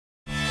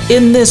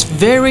In this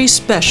very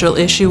special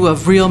issue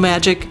of Real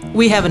Magic,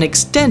 we have an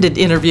extended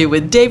interview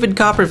with David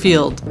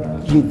Copperfield.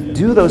 You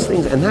do those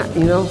things, and that,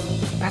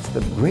 that's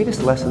the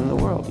greatest lesson in the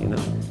world,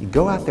 You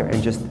go out there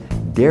and just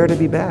dare to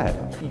be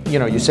bad.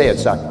 You say it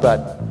sucked,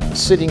 but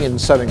sitting in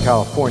Southern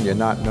California,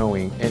 not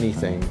knowing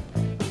anything,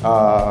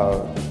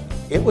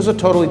 it was a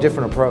totally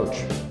different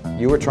approach.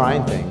 You were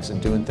trying things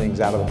and doing things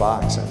out of the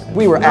box. And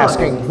we were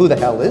asking, who the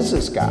hell is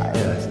this guy?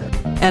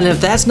 And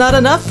if that's not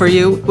enough for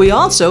you, we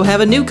also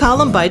have a new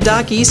column by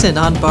Doc Eason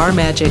on bar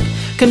magic.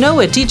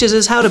 Kanoa teaches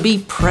us how to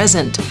be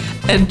present.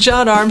 And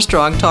John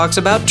Armstrong talks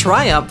about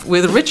triumph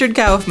with Richard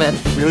Kaufman.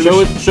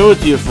 Show it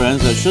to your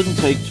friends. That shouldn't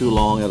take too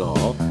long at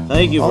all.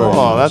 Thank you very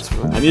much.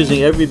 I'm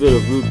using every bit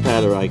of root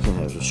patter I can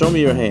have. So show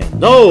me your hand.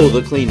 No,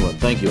 the clean one.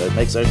 Thank you. It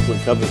makes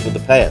excellent cover for the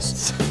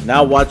past.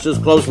 Now watch this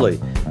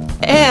closely.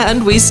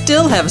 And we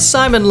still have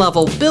Simon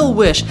Lovell, Bill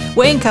Wish,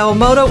 Wayne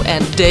Kawamoto,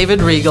 and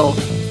David Regal.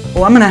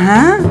 Oh, I'm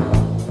gonna,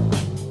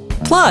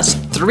 Plus,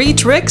 3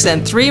 tricks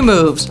and 3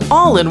 moves,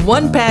 all in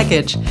one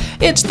package.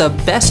 It's the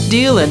best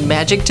deal in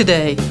magic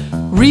today.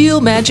 Real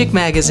Magic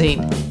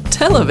Magazine.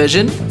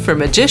 Television for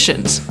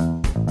magicians.